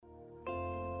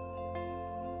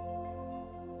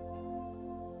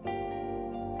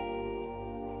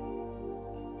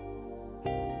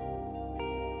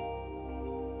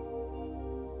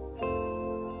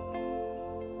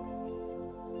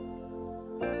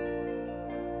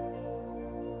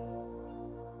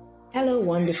Hello,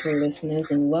 wonderful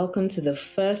listeners, and welcome to the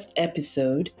first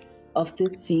episode of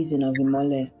this season of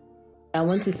Imole. I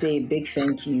want to say a big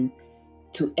thank you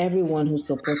to everyone who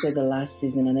supported the last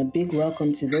season, and a big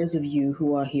welcome to those of you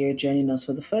who are here joining us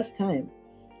for the first time.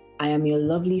 I am your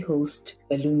lovely host,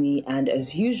 Elumi, and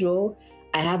as usual,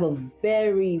 I have a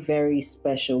very, very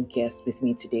special guest with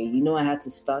me today. You know, I had to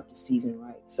start the season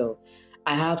right, so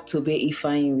I have Tobe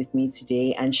Ifeanyi with me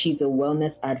today, and she's a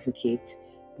wellness advocate,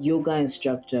 yoga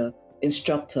instructor,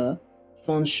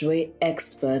 feng shui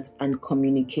expert, and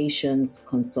communications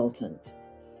consultant.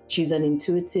 She's an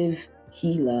intuitive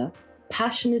healer,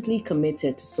 passionately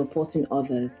committed to supporting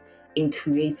others in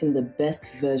creating the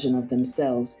best version of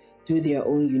themselves through their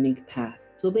own unique path.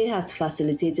 Tobe has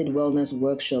facilitated wellness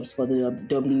workshops for the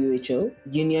WHO,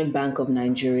 Union Bank of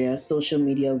Nigeria, Social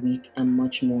Media Week, and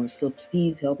much more. So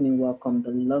please help me welcome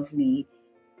the lovely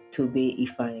Tobe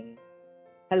Ifeanyi.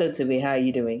 Hello, Tobe. How are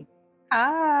you doing?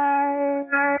 Hi.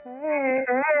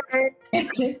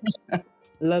 Hey.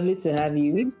 Lovely to have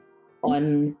you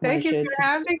on my Thank you show. for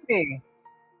having me.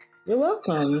 You're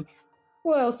welcome.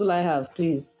 Who else will I have,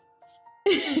 please?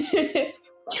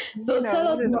 So tell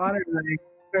What us an more. honor! Like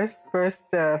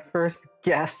first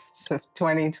guest of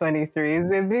 2023.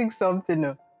 It's a big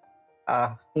something.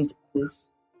 It is.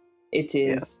 It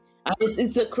Yeah. is. And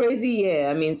it's a crazy year.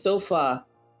 I mean, so far,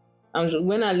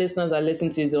 when our listeners are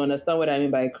listening to it, they understand what I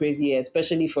mean by a crazy year,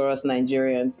 especially for us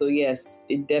Nigerians. So yes,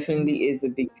 it definitely is a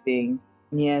big thing.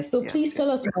 Yeah. So please Yes.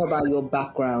 tell us more about your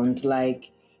background,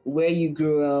 like where you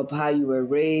grew up, how you were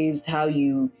raised, how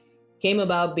you came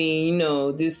about being,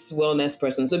 this wellness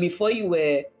person. So before you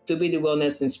were to be the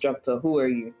wellness instructor, who were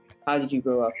you? How did you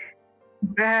grow up?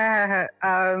 I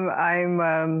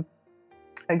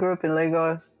grew up in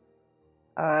Lagos,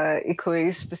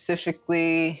 Ikoyi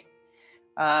specifically.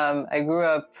 I grew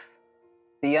up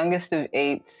the youngest of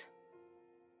 8,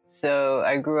 so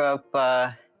I grew up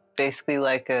basically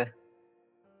like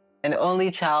an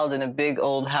only child in a big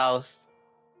old house.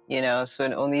 So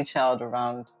an only child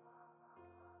around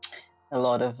a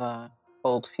lot of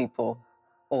older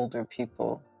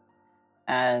people.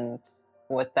 And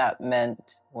what that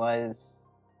meant was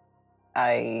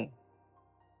I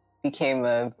became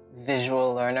a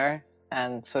visual learner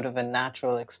and sort of a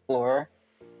natural explorer.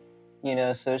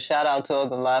 So shout out to all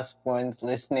the last borns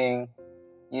listening.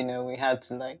 We had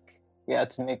to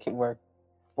make it work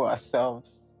for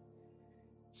ourselves.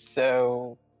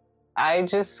 So I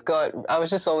was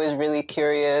just always really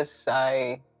curious.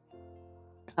 I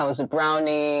was a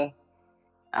brownie.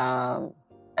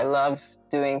 I love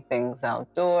doing things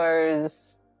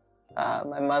outdoors.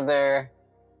 My mother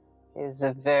is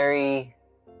a very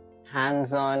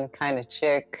hands-on kind of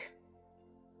chick.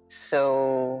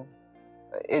 So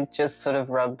it just sort of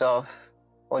rubbed off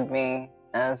on me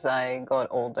as I got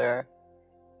older.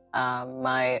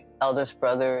 My eldest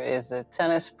brother is a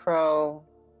tennis pro.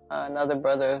 Another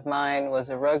brother of mine was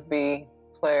a rugby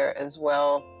player as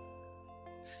well.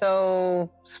 So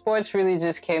sports really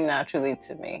just came naturally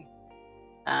to me.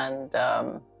 And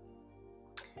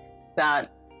that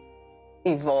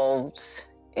evolved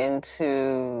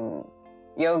into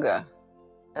yoga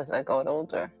as I got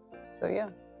older. So yeah.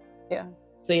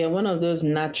 So you're one of those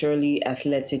naturally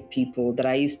athletic people that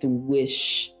I used to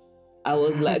wish I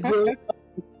was like,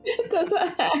 because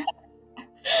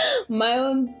my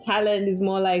own talent is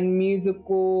more like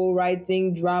musical,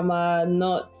 writing, drama,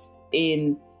 not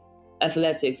in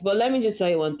athletics. But let me just tell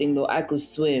you one thing though, I could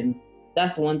swim.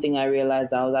 That's one thing I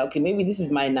realized. I was like, okay, maybe this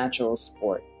is my natural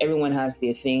sport. Everyone has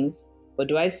their thing. But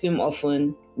do I swim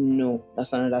often? No,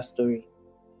 that's another story.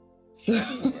 So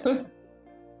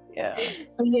Yeah.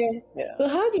 So So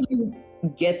how did you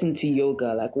get into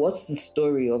yoga? Like, what's the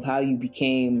story of how you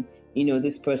became,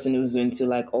 this person who's into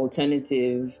like more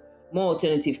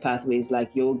alternative pathways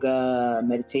like yoga,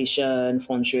 meditation,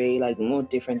 feng shui, like more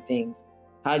different things.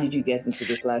 How did you get into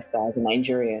this lifestyle as a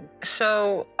Nigerian?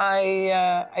 So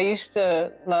I used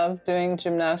to love doing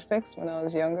gymnastics when I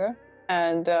was younger,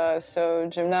 and so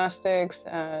gymnastics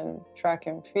and track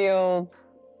and field,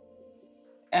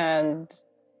 and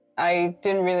I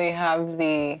didn't really have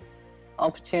the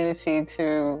opportunity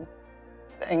to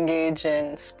engage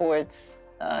in sports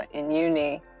in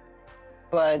uni,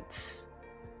 but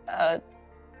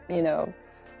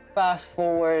fast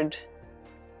forward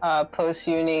post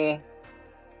uni.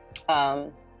 I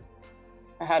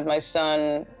had my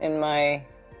son in my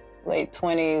late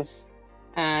 20s,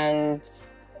 and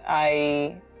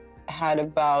I had a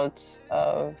bout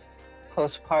of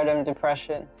postpartum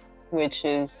depression, which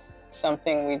is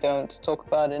something we don't talk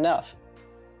about enough.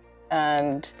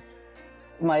 And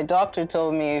my doctor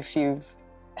told me, if you've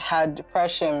had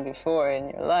depression before in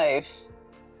your life,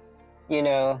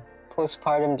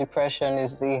 postpartum depression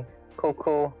is the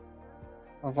cocoa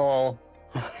of all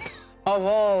of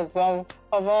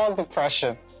all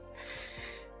depressions.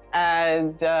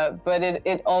 And but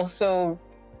it also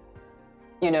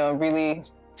really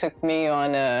took me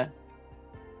on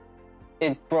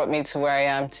it brought me to where I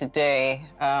am today.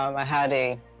 I had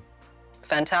a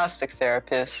fantastic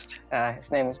therapist.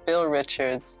 His name is Bill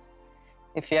Richards.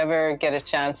 If you ever get a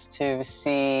chance to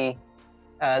see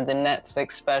the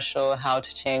Netflix special How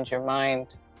to Change Your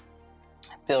Mind,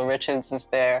 Bill Richards is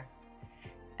there.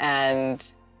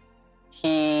 And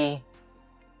he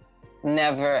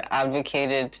never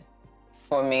advocated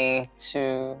for me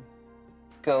to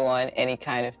go on any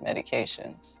kind of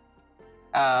medications.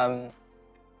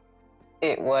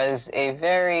 It was a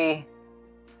very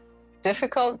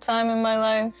difficult time in my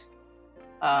life.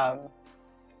 I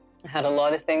had a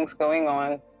lot of things going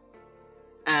on,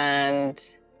 and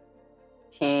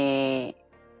he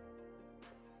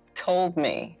told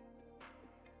me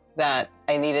that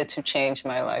I needed to change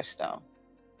my lifestyle.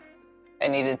 I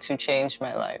needed to change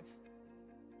my life.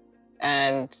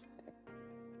 And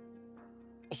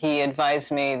he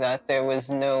advised me that there was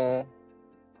no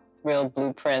real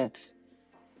blueprint.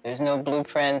 There's no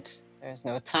blueprint. There's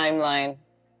no timeline.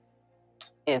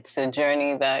 It's a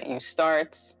journey that you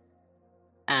start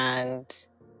and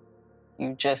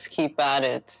you just keep at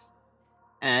it.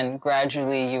 And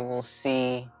gradually you will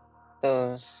see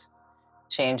those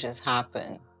changes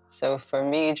happen. So for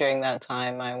me, during that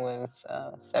time, I was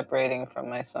separating from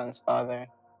my son's father,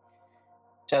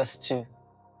 just to,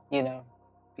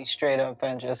 be straight up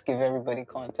and just give everybody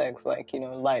context, like,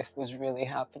 life was really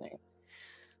happening.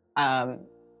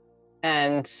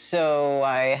 And so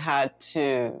I had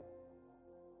to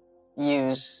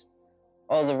use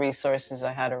all the resources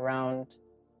I had around,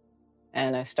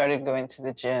 and I started going to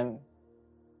the gym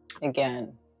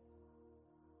again.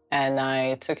 And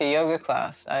I took a yoga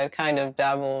class. I kind of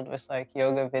dabbled with like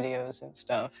yoga videos and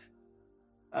stuff.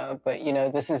 But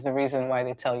this is the reason why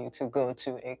they tell you to go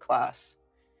to a class.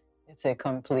 It's a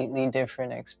completely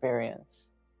different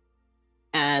experience.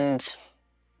 And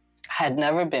I had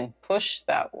never been pushed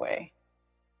that way.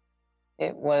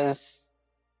 It was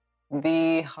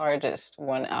the hardest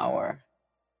 1 hour,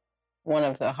 one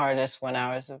of the hardest 1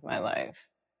 hours of my life.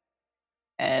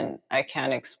 And I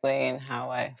can't explain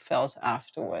how I felt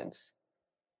afterwards,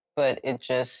 but it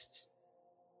just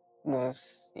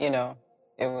was, it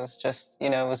was just, it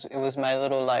was my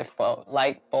little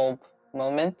light bulb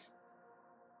moment.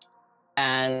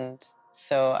 And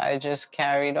so I just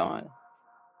carried on.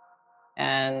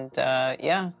 And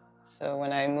so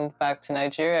when I moved back to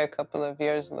Nigeria a couple of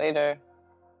years later,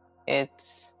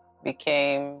 it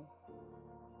became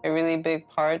a really big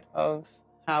part of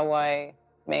how I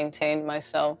maintained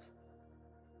myself.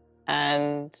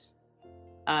 And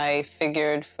I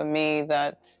figured for me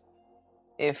that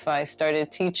if I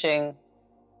started teaching,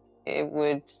 it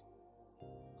would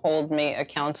hold me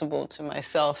accountable to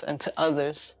myself and to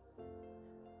others,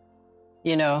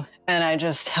 and I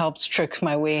just helped trick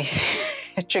my way.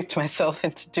 I tricked myself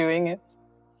into doing it.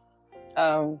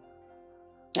 I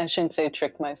shouldn't say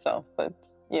trick myself, but,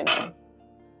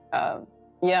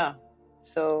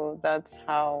 so that's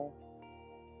how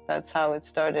it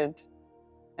started.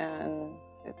 And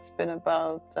it's been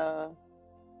about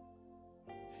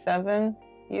 7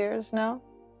 years now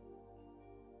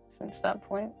since that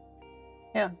point.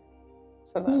 Yeah.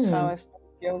 So that's how I started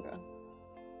yoga.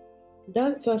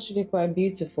 That's actually quite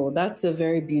beautiful. That's a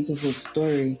very beautiful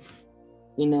story,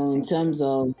 in terms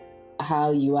of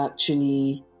how you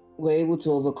actually were able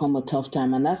to overcome a tough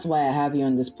time. And that's why I have you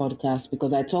on this podcast,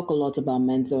 because I talk a lot about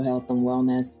mental health and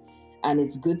wellness. And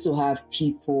it's good to have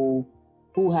people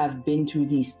who have been through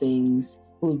these things,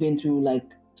 who've been through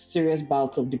like serious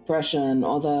bouts of depression and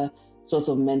other sorts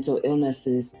of mental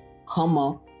illnesses, come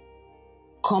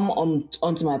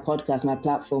onto my podcast, my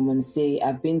platform, and say,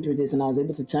 I've been through this and I was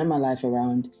able to turn my life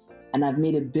around and I've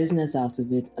made a business out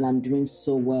of it and I'm doing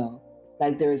so well.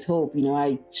 Like, there is hope.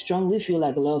 I strongly feel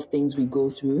like a lot of things we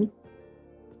go through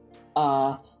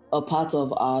are a part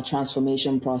of our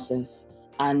transformation process,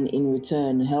 and in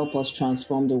return help us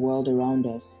transform the world around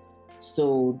us.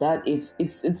 So that it's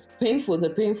painful. It's a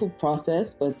painful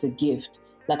process, but it's a gift.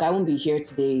 Like, I won't be here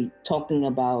today talking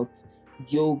about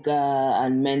yoga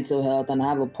and mental health and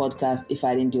have a podcast if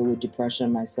I didn't deal with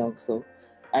depression myself. So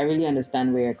I really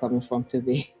understand where you're coming from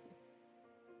today.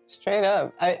 Straight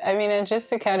up. I mean, and just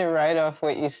to kind of write off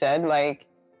what you said, like,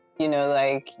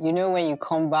 when you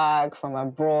come back from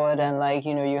abroad and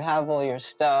you have all your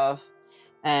stuff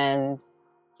and,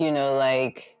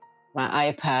 like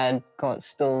my iPad got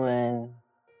stolen,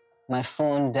 my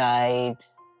phone died,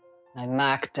 my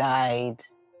Mac died,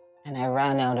 and I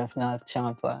ran out of milk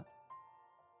champa.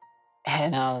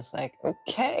 And I was like,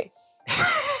 okay.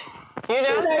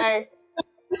 Like,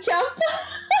 Champa.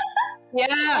 I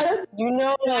yeah, don't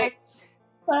know. like,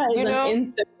 Champa is you an know,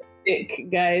 incense stick,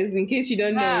 guys. In case you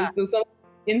don't know, yeah, so some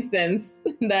incense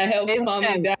that helps calm you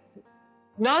incense. down.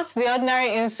 Not the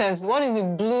ordinary incense, the one in the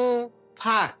blue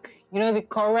pack, the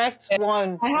correct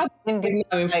one. I have In the, it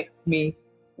now in front like, of me.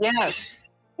 yes.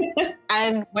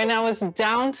 And when I was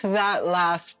down to that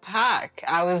last pack,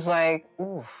 I was like,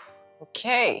 ooh,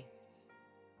 okay.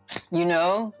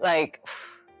 Like,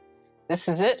 this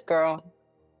is it, girl.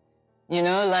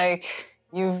 Like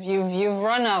you've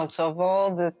run out of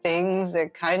all the things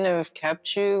that kind of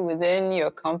kept you within your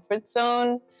comfort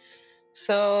zone.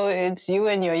 So it's you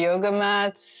and your yoga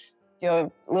mats,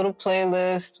 your little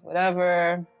playlist,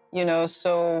 whatever,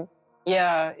 so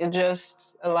yeah, it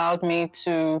just allowed me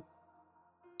to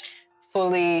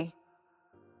fully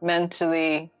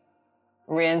mentally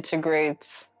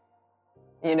reintegrate,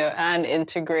 and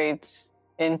integrate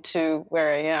into where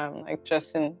I am, like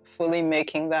just in fully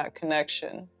making that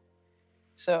connection.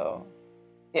 So,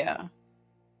 yeah.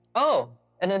 Oh,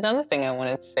 and another thing I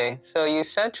wanted to say. So you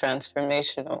said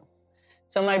transformational.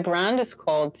 So my brand is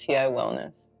called TI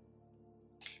Wellness.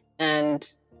 And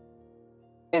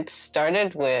it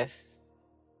started with,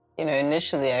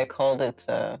 initially I called it,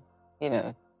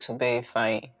 Tobe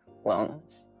Fai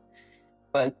Wellness.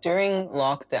 But during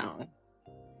lockdown,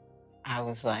 I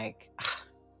was like,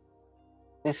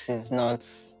 this is not,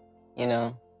 you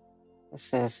know,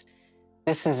 this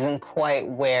isn't quite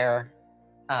where,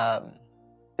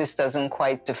 this doesn't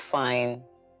quite define,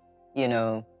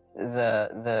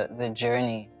 the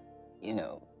journey,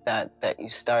 that you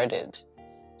started.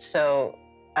 So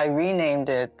I renamed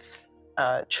it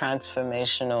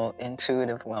Transformational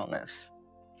Intuitive Wellness,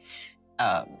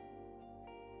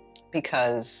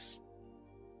 because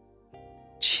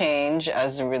change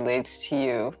as it relates to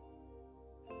you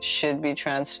should be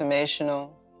transformational.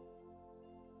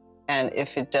 And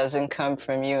if it doesn't come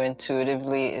from you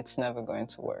intuitively, it's never going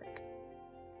to work.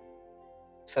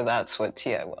 So that's what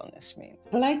TI Wellness means.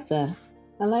 I like that.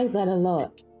 I like that a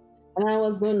lot. And I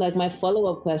was going, like, my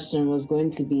follow-up question was going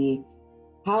to be,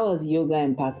 how has yoga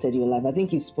impacted your life? I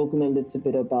think you've spoken a little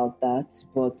bit about that,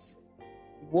 but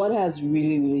what has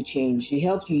really, really changed? It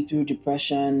helped you through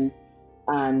depression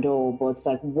and all, but it's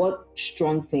like, what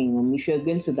strong thing, if you're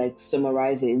going to like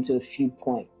summarize it into a few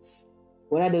points,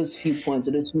 what are those few points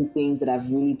or those few things that have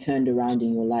really turned around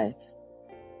in your life?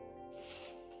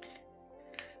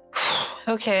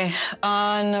 Okay,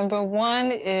 number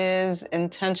one is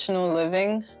intentional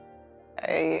living.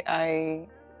 I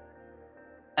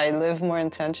live more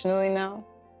intentionally now.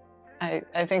 I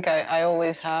think I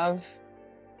always have,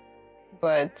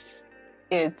 but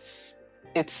it's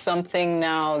something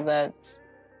now that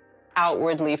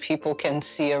outwardly people can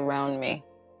see around me.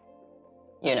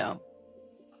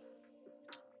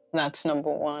 That's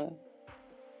number one.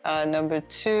 Number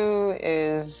two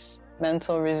is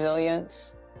mental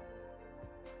resilience.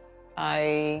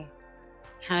 I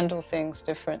handle things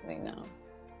differently now.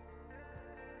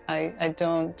 I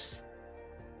don't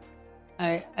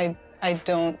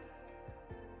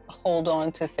hold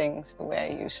on to things the way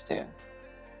I used to.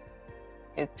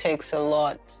 It takes a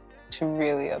lot to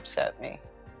really upset me,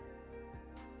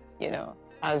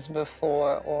 as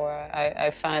before, or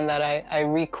I find that I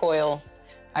recoil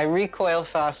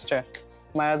faster.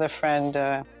 My other friend,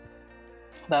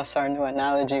 that's our new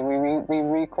analogy, we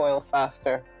recoil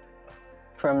faster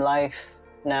from life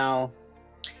now.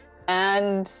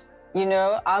 And,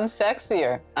 I'm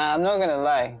sexier. I'm not gonna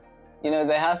lie.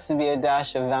 There has to be a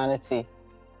dash of vanity,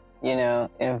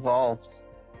 involved.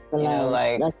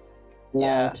 Like, That's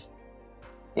yeah, loud.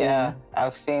 yeah.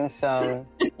 I've seen some,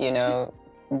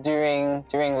 during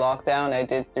lockdown, I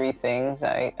did 3 things.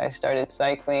 I started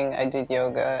cycling, I did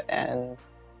yoga, and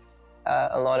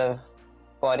a lot of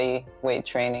body weight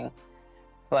training.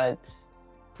 But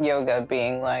yoga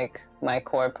being like my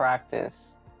core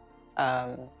practice,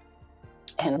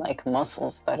 and like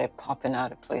muscles started popping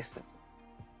out of places,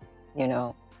 and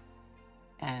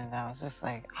I was just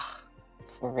like,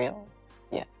 for real?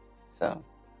 Yeah. So,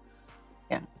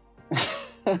 yeah.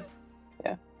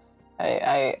 Yeah.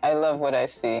 I love what I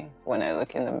see when I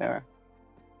look in the mirror.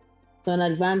 So an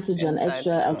advantage, an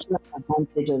extra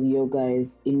advantage of yoga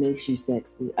is it makes you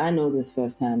sexy. I know this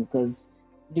firsthand because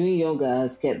doing yoga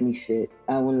has kept me fit.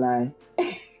 I won't lie.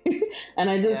 And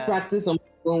I just practice on my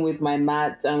phone with my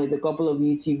mat and with a couple of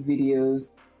YouTube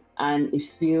videos, and it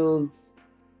feels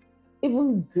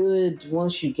even good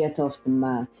once you get off the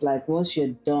mat. Like once you're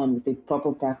done with the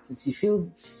proper practice, you feel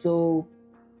so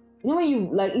You know when you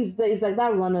like it's like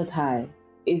that runner's high.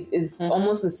 It's Mm-hmm.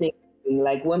 almost the same thing.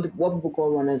 Like what people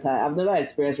call runner's high. I've never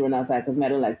experienced runner's high because I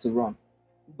don't like to run,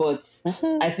 but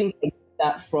Mm-hmm. I think I get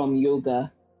that from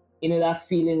yoga. You know that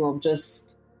feeling of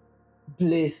just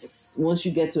bliss once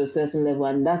you get to a certain level,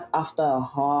 and that's after a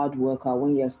hard workout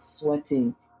when you're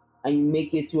sweating, and you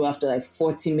make it through after like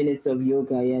 40 minutes of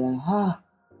yoga. You're like,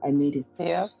 I made it.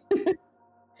 Yep.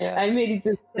 Yep. I made it.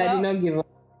 I did No, not give up.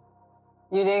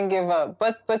 you didn't give up.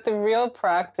 But the real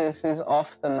practice is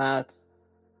off the mat.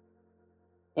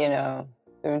 You know,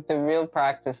 the real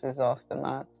practice is off the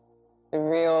mat. The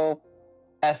real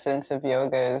essence of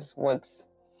yoga is what's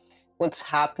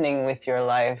happening with your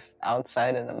life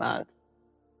outside of the mat,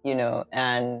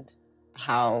 and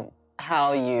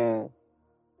how you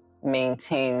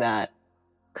maintain that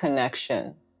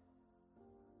connection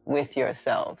with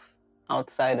yourself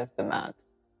outside of the mat.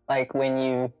 Like when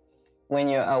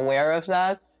you're aware of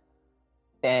that,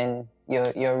 then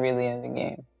you're really in the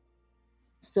game.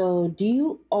 So, do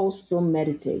you also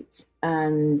meditate?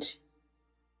 And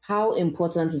how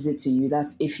important is it to you?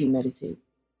 That's if you meditate.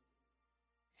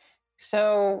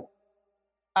 So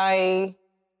I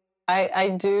I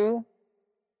do,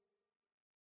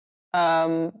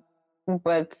 um,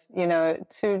 but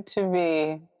to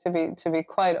be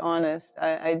quite honest,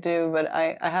 I do, but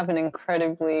I have an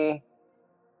incredibly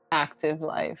active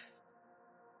life.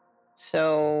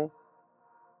 So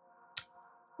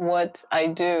what I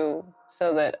do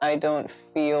so that I don't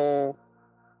feel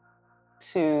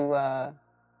too,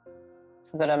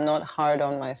 so that I'm not hard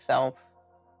on myself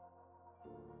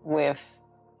with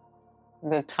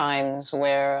the times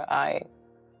where I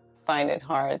find it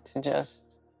hard to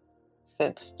just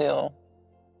sit still.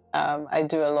 I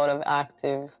do a lot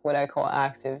of what I call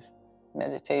active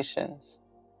meditations,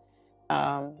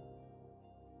 um,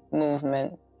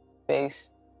 movement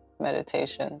based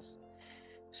meditations.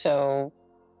 So,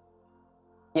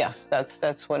 yes,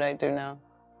 that's what I do now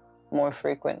more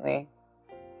frequently.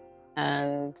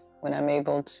 And when I'm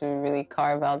able to really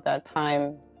carve out that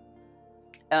time,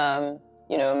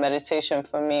 meditation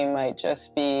for me might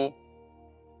just be,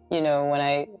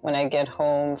 when I get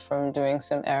home from doing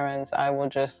some errands, I will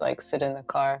just like sit in the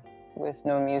car with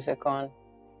no music on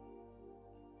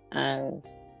and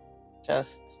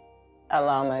just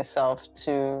allow myself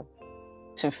to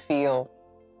feel.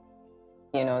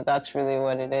 That's really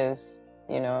what it is.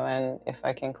 And if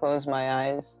I can close my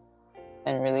eyes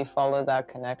and really follow that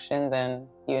connection, then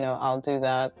I'll do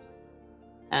that.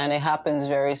 And it happens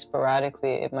very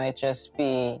sporadically. It might just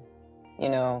be, you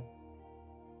know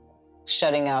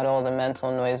shutting out all the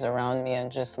mental noise around me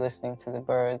and just listening to the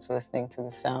birds, listening to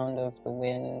the sound of the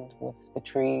wind with the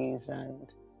trees,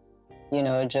 and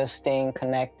just staying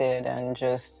connected and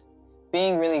just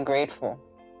being really grateful.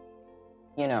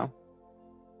 you know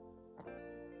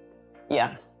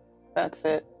yeah, that's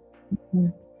it.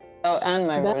 Mm. Oh, and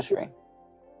my That rosary.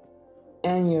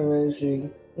 and your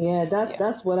rosary. Yeah, that's Yeah.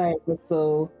 that's what I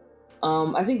also.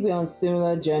 I think we're on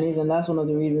similar journeys, and that's one of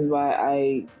the reasons why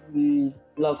I really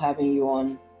love having you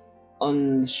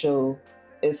on the show.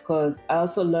 Is because I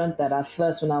also learned that at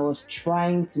first when I was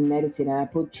trying to meditate, and I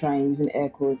put trying using air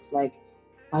quotes, like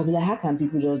I'll be like, how can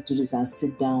people just do this and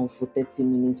sit down for 30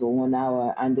 minutes or 1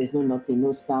 hour and there's no nothing,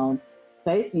 no sound?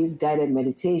 So I used to use guided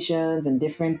meditations and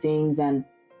different things, and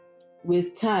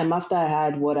with time, after I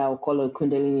had what I'll call a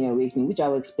Kundalini awakening, which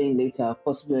I'll explain later,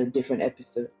 possibly in a different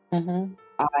episode, Mm-hmm.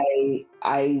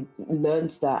 I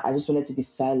learned that I just wanted to be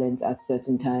silent at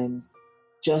certain times,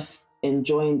 just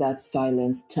enjoying that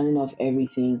silence, turning off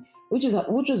everything, which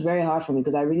was very hard for me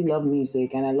because I really love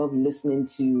music and I love listening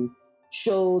to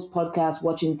shows, podcasts,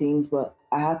 watching things, but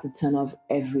I had to turn off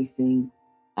everything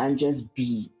and just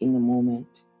be in the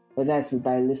moment. Whether it's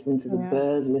by listening to the Yeah.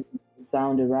 birds, listening to the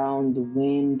sound around, the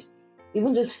wind,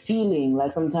 even just feeling.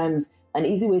 Like sometimes an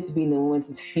easy way to be in the moment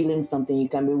is feeling something. You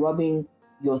can be rubbing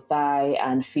your thigh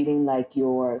and feeling like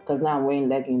because now I'm wearing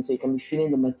leggings, so you can be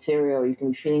feeling the material, you can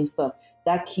be feeling stuff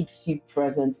that keeps you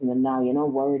present in the now. You're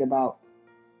not worried about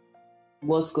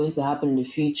what's going to happen in the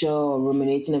future or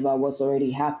ruminating about what's already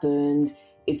happened.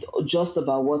 It's just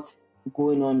about what's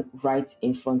going on right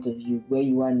in front of you, where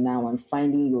you are now, and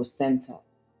finding your center.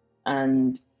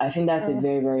 And I think that's a True.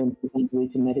 very, very important way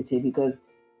to meditate because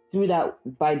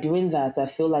by doing that, I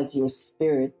feel like your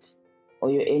spirit or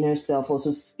your inner self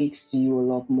also speaks to you a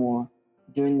lot more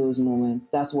during those moments.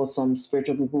 That's what some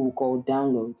spiritual people will call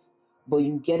downloads. But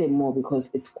you get it more because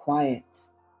it's quiet.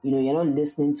 You're not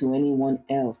listening to anyone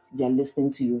else. You're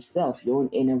listening to yourself, your own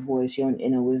inner voice, your own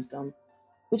inner wisdom,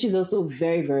 which is also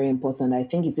very, very important. I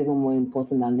think it's even more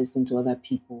important than listening to other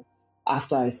people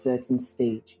after a certain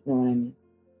stage. You know what I mean?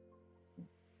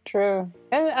 True.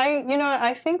 And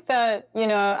I think that,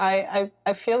 I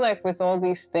feel like with all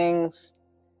these things,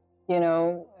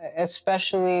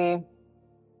 especially,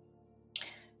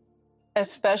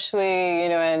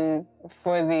 and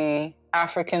for the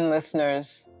African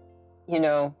listeners, you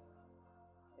know,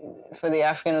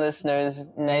 Nigerians,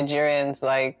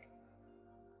 like,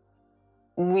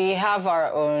 we have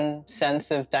our own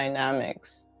sense of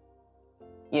dynamics,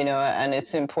 and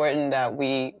it's important that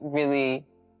we really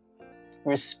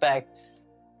respect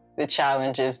the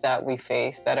challenges that we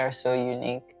face that are so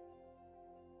unique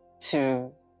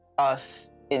to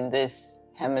us in this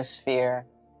hemisphere.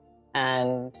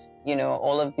 And,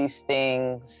 all of these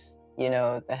things,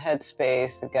 the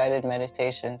headspace, the guided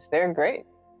meditations, they're great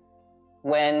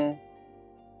when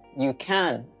you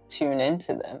can tune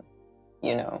into them,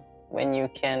 when you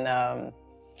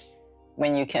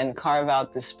can carve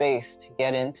out the space to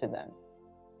get into them.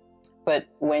 But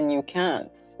when you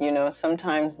can't,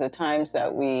 sometimes the times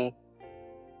that we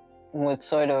would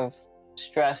sort of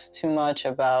stress too much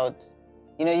about,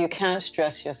 you can't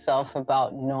stress yourself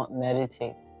about not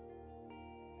meditating.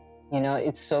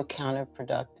 It's so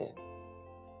counterproductive.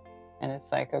 And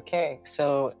it's like, okay,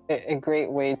 so a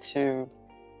great way to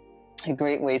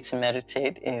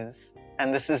meditate is,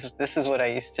 and this is what I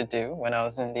used to do when I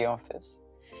was in the office.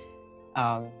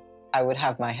 I would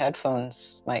have my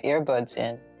headphones, my earbuds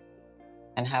in,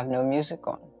 and have no music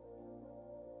on.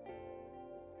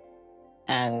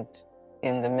 And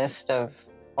in the midst of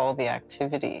all the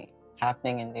activity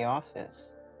happening in the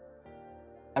office,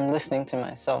 I'm listening to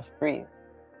myself breathe.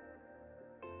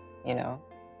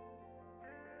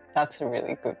 That's a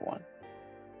really good one.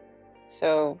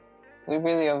 So we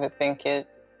really overthink it,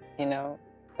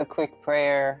 a quick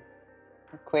prayer,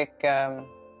 a quick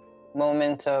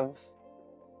moment of,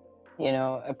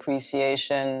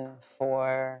 appreciation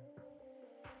for,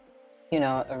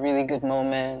 a really good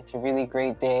moment, a really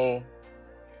great day.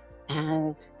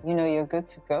 And, you're good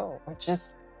to go. Or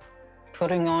just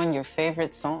putting on your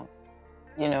favorite song,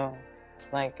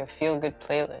 like a feel-good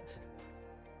playlist.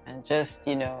 And just,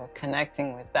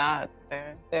 connecting with that.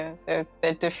 There are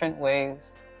different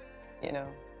ways,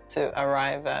 to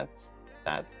arrive at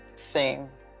that same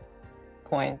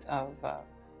point of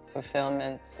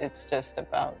fulfillment. It's just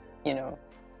about,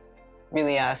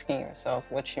 really asking yourself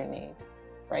what you need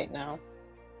right now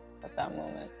at that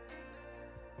moment.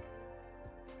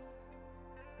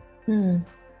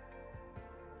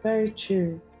 Very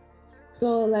true.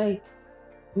 So, like,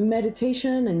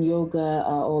 meditation and yoga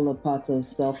are all a part of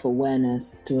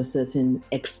self-awareness to a certain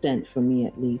extent, for me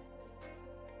at least.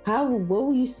 What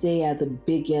will you say are the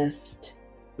biggest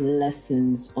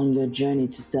lessons on your journey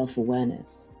to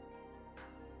self-awareness?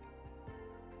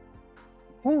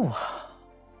 Ooh,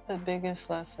 the biggest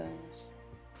lessons.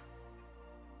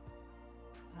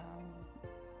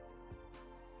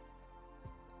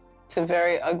 It's a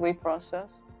very ugly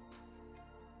process.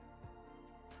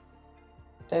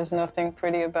 There's nothing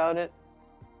pretty about it.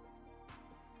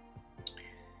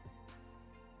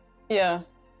 Yeah,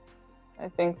 I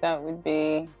think that would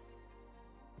be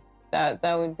the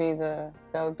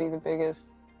biggest.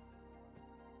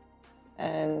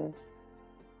 And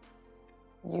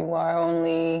you are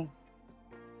only,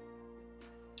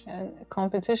 and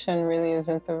competition really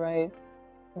isn't the right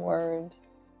word,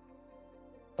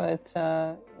 but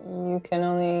you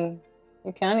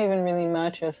can't even really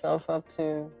match yourself up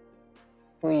to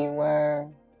who you were,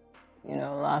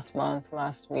 last month,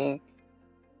 last week,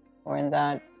 or in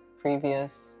that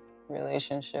previous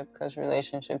relationship, because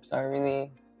relationships are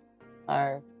really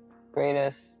our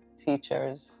greatest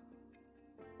teachers,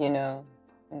 in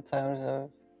terms of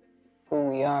who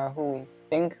we are, who we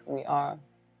think we are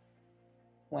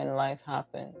when life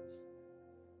happens.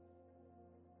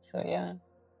 So yeah.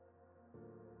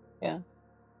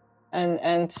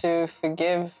 And to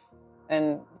forgive,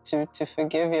 and to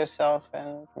forgive yourself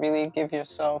and really give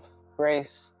yourself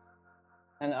grace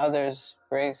and others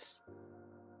grace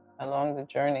along the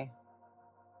journey.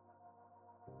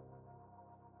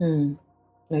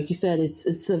 Like you said,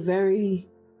 it's a very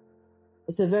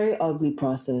ugly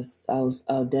process.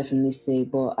 I'll definitely say,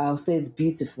 but I'll say it's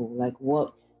beautiful. Like,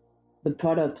 what the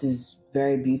product is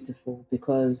very beautiful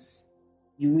because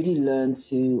you really learn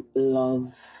to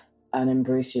love and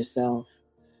embrace yourself.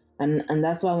 And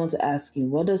that's why I want to ask you,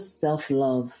 what does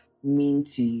self-love mean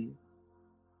to you?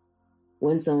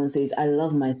 When someone says, I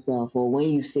love myself, or when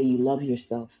you say you love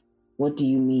yourself, what do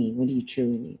you mean? What do you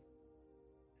truly mean?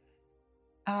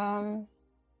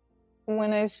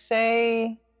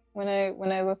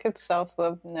 When I look at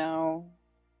self-love now,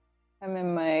 I'm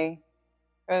in my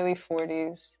early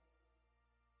 40s.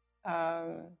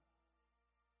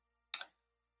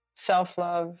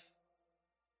 self-love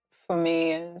for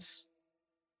me is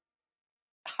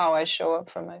how I show up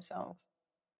for myself.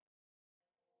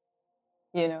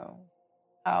 You know,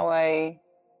 how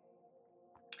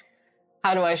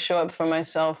do I show up for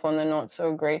myself on the not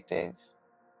so great days?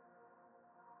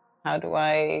 How do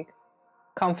I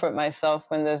comfort myself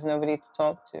when there's nobody to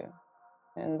talk to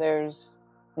and there's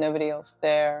nobody else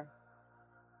there?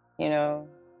 You know,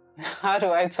 how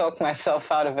do I talk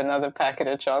myself out of another packet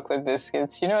of chocolate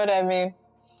biscuits? You know what I mean?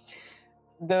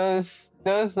 Those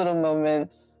little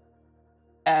moments.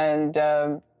 And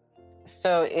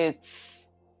so it's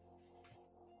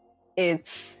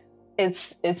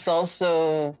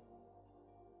also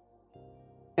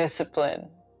discipline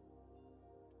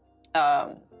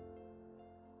um,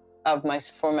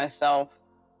 for myself,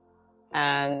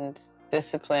 and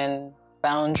discipline,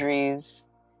 boundaries,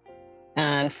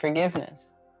 and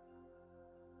forgiveness.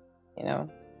 You know,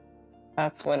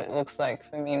 that's what it looks like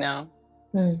for me now.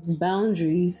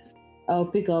 Boundaries. I'll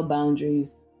pick out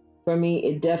boundaries. For me,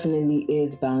 it definitely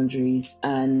is boundaries.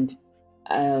 And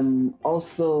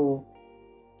also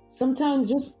sometimes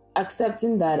just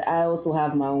accepting that I also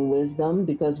have my own wisdom,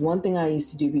 because one thing I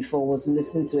used to do before was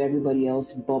listen to everybody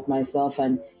else but myself,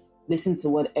 and listen to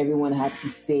what everyone had to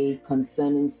say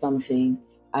concerning something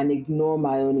and ignore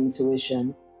my own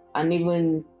intuition. And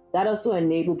even that also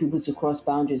enabled people to cross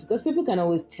boundaries, because people can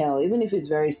always tell, even if it's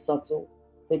very subtle,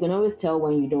 they can always tell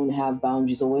when you don't have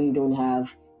boundaries, or when you don't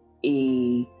have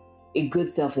a good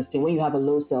self-esteem, when you have a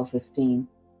low self-esteem.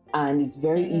 And it's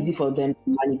very easy for them to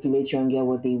manipulate you and get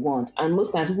what they want. And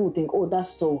most times people will think, oh, that's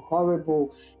so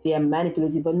horrible, they are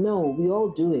manipulative. But no, we all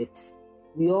do it.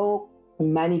 We all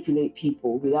manipulate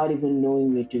people without even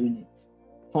knowing we're doing it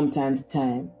from time to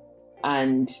time.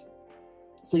 And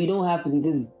so you don't have to be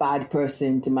this bad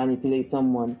person to manipulate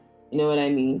someone. You know what I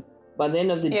mean? But at the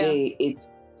end of the day, it's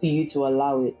to you to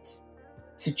allow it,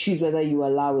 to choose whether you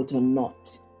allow it or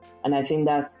not. And I think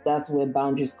that's where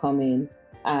boundaries come in,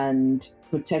 and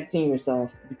protecting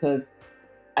yourself. Because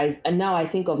now I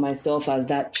think of myself as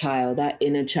that child, that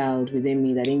inner child within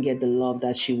me that didn't get the love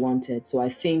that she wanted. So I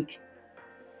think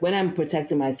when I'm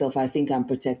protecting myself, I think I'm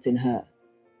protecting her.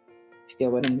 If you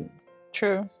get what I mean?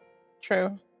 True.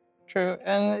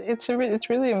 And it's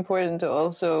really important to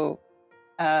also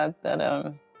add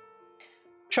that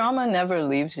trauma never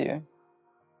leaves you.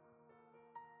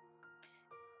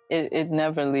 It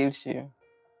never leaves you.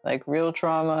 Like real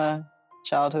trauma,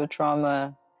 childhood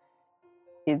trauma,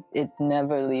 it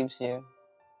never leaves you.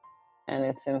 And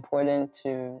it's important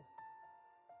to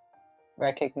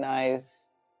recognize,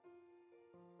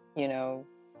 you know,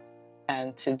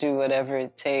 and to do whatever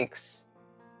it takes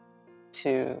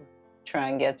to try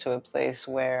and get to a place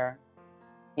where,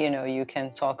 you know, you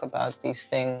can talk about these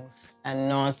things and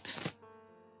not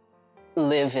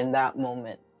live in that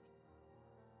moment.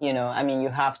 You know, I mean, you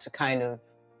have to kind of,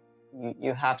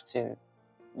 you have to,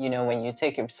 you know, when you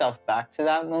take yourself back to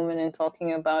that moment and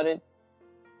talking about it,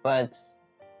 but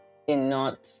in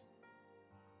not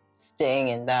staying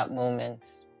in that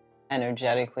moment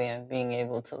energetically and being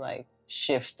able to like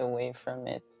shift away from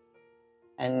it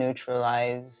and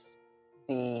neutralize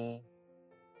the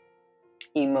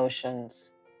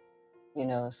emotions, you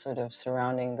know, sort of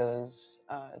surrounding those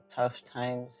tough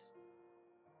times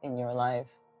in your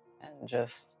life, and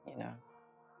just, you know,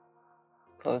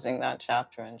 closing that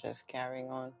chapter and just carrying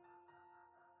on,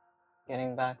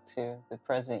 getting back to the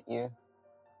present you.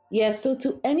 Yeah, so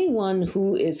to anyone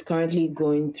who is currently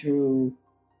going through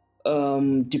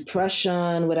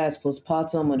depression, whether it's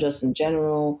postpartum or just in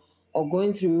general, or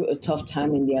going through a tough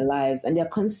time in their lives, and they're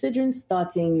considering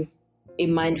starting a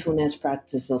mindfulness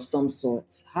practice of some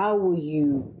sort,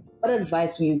 what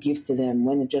advice will you give to them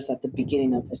when they're just at the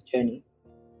beginning of this journey?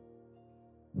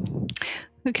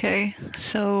 Okay,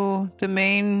 so the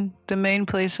main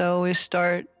place I always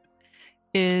start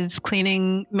is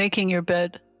making your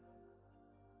bed.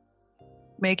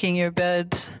 Making your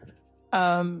bed.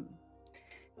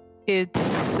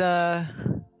 It's a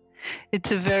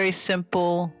very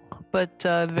simple but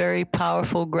very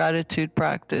powerful gratitude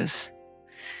practice.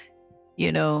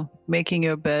 You know, making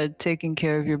your bed, taking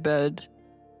care of your bed,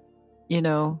 you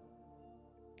know,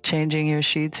 changing your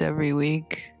sheets every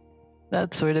week,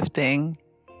 that sort of thing.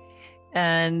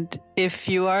 And if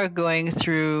you are going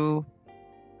through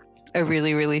a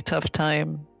really, really tough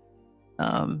time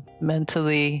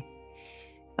mentally,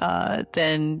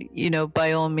 then, you know,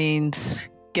 by all means,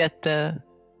 get the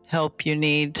help you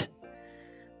need.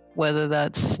 Whether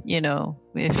that's, you know,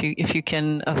 if you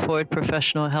can afford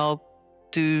professional help,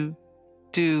 do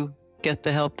get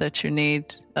the help that you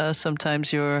need.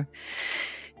 Sometimes you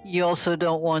also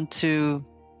don't want to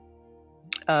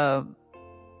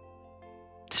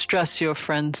stress your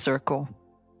friend circle,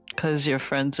 because your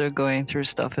friends are going through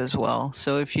stuff as well.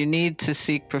 So if you need to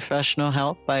seek professional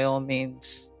help, by all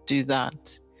means, do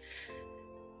that.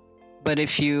 But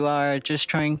if you are just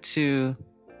trying to,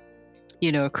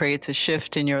 create a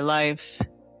shift in your life,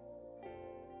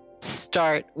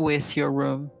 start with your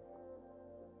room.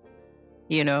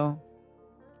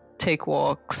 Take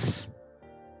walks.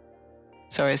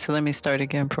 Sorry, so let me start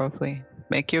again properly.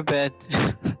 Make your bed,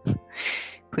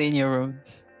 clean your room,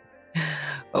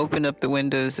 open up the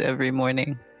windows every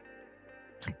morning.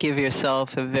 Give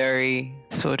yourself a very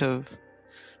sort of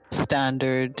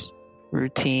standard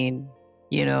routine.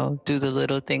 Do the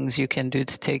little things you can do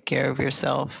to take care of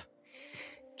yourself.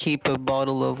 Keep a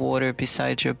bottle of water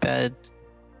beside your bed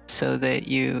so that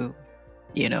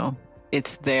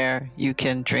it's there. You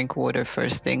can drink water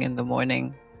first thing in the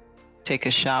morning. Take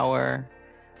a shower.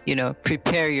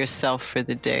 Prepare yourself for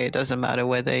the day. It doesn't matter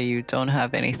whether you don't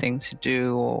have anything to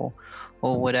do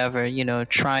or whatever.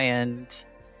 Try and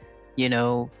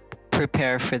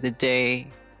prepare for the day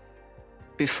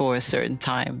before a certain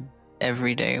time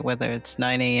every day, whether it's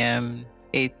 9 a.m.,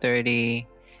 8:30.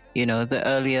 The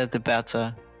earlier the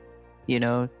better.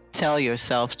 Tell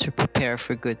yourself to prepare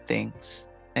for good things,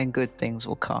 and good things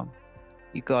will come.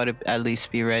 You got to at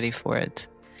least be ready for it.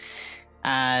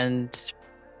 And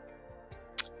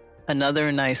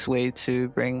another nice way to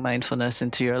bring mindfulness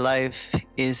into your life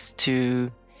is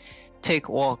to take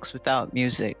walks without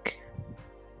music.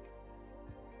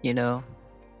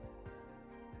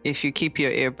 If you keep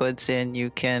your earbuds in, you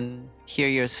can hear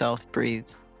yourself breathe.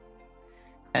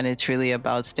 And it's really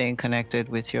about staying connected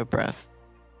with your breath,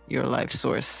 your life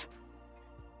source.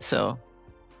 So,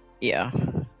 yeah,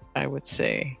 I would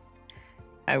say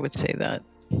that.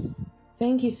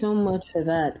 Thank you so much for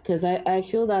that, because I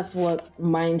feel that's what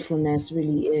mindfulness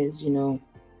really is,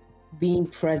 being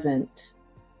present.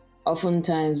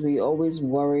 Oftentimes we always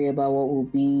worry about what will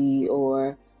be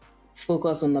or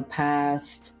focus on the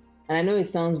past. And I know it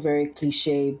sounds very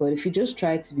cliche, but if you just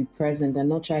try to be present and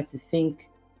not try to think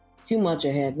too much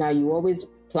ahead. Now, you always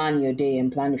plan your day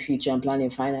and plan your future and plan your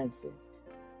finances.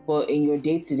 But in your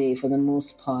day-to-day, for the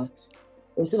most part,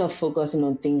 instead of focusing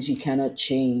on things you cannot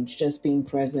change, just being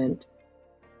present,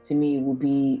 to me, will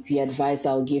be the advice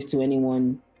I'll give to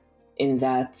anyone in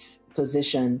that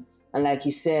position. And like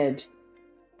you said,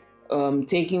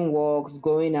 taking walks,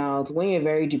 going out, when you're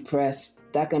very depressed,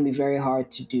 that can be very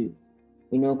hard to do,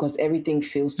 because everything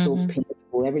feels so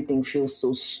painful, everything feels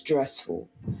so stressful.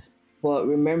 But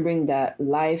remembering that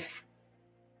life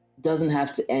doesn't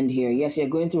have to end here. Yes, you're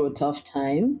going through a tough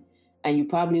time and you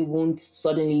probably won't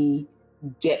suddenly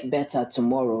get better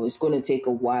tomorrow. It's going to take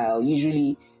a while.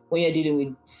 Usually when you're dealing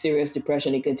with serious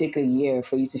depression, it can take a year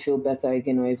for you to feel better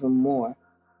again or even more.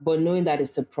 But knowing that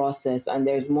it's a process and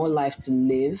there's more life to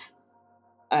live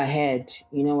ahead,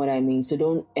 you know what I mean? So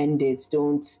don't end it.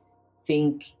 Don't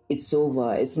think it's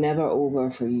over. It's never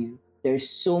over for you. There's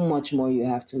so much more you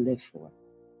have to live for.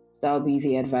 So that'll be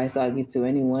the advice I'll give to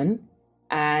anyone.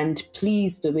 And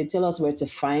please, Toby, tell us where to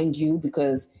find you,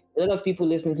 because a lot of people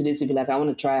listening to this will be like, I want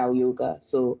to try out yoga.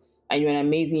 So, and you're an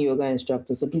amazing yoga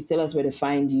instructor. So please tell us where to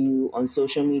find you on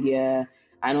social media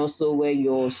and also where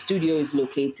your studio is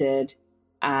located.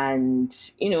 And,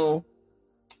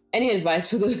 any advice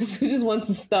for those who just want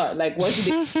to start? Like, what should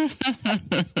they...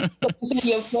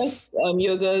 Your first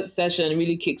yoga session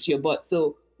really kicks your butt.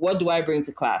 So what do I bring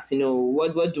to class?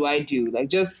 What do I do? Like,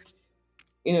 just,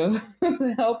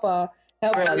 help our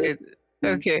Right.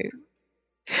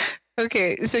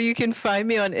 Okay. So you can find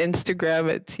me on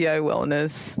Instagram at TI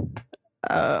Wellness.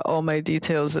 All my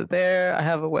details are there. I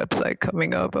have a website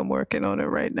coming up. I'm working on it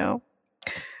right now.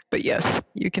 But yes,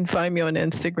 you can find me on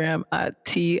Instagram at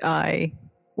TI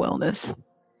Wellness.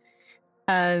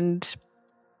 And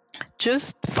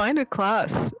just find a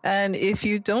class. And if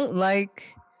you don't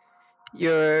like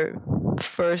your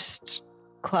first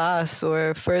class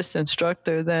or first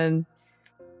instructor, then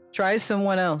try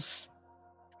someone else.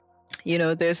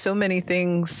 There's so many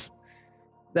things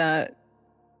that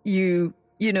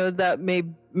that may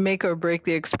make or break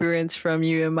the experience from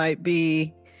you. It might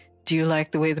be, do you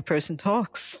like the way the person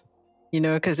talks?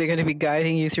 Because they're going to be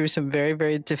guiding you through some very,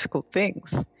 very difficult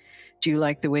things. Do you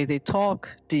like the way they talk?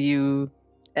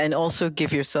 And also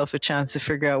give yourself a chance to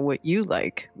figure out what you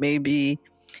like. Maybe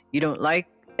you don't like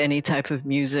any type of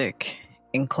music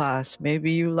in class.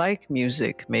 Maybe you like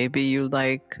music. Maybe you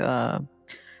like a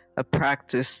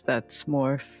practice that's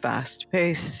more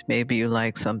fast-paced. Maybe you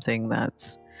like something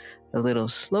that's a little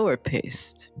slower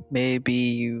paced. Maybe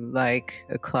you like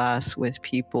a class with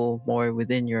people more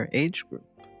within your age group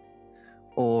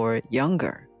or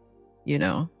younger,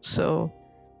 So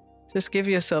Just give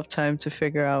yourself time to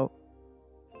figure out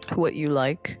what you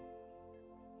like,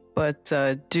 but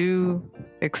do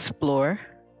explore.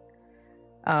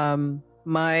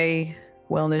 My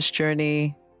wellness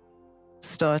journey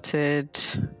started.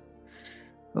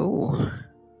 Oh,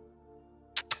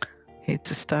 hate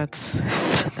to start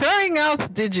throwing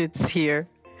out digits here.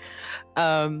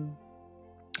 But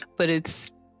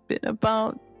it's been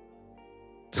about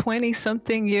 20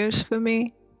 something years for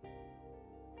me.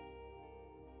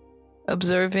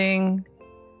 Observing,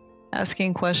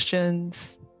 asking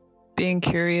questions, being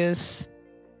curious.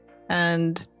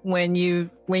 And when you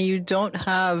don't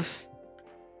have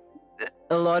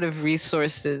a lot of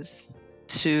resources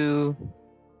to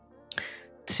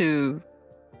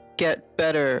get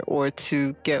better or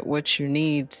to get what you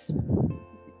need,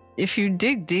 if you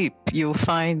dig deep, you'll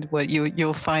find what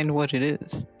it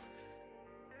is.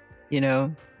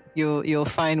 You'll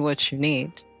find what you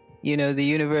need. The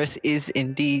universe is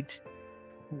indeed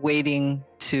waiting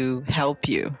to help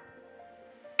you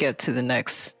get to the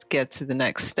next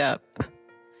step.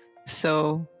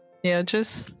 So yeah,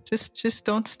 just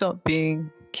don't stop being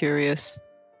curious,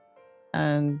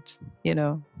 and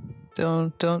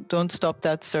don't stop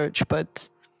that search. But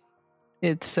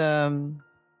it's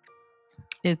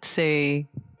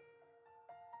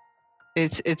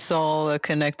all a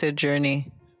connected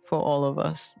journey for all of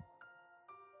us.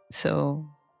 So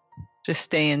just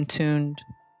stay in tuned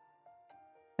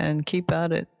and keep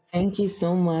at it. Thank you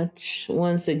so much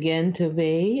once again,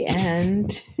 Tove.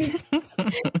 And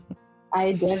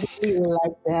I definitely would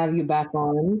like to have you back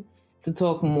on to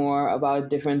talk more about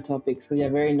different topics because you're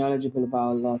very knowledgeable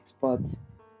about a lot. But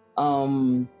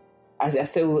as I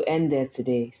said, we'll end there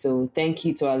today. So thank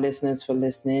you to our listeners for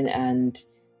listening, and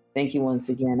thank you once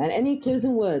again. And any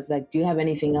closing words? Like, do you have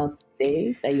anything else to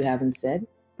say that you haven't said?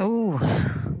 Oh,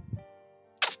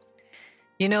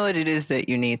 you know what it is that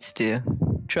you need to do?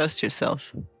 Trust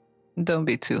yourself. Don't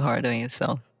be too hard on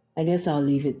yourself. I guess I'll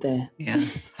leave it there. Yeah.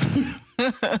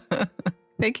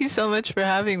 Thank you so much for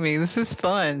having me. This is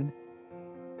fun.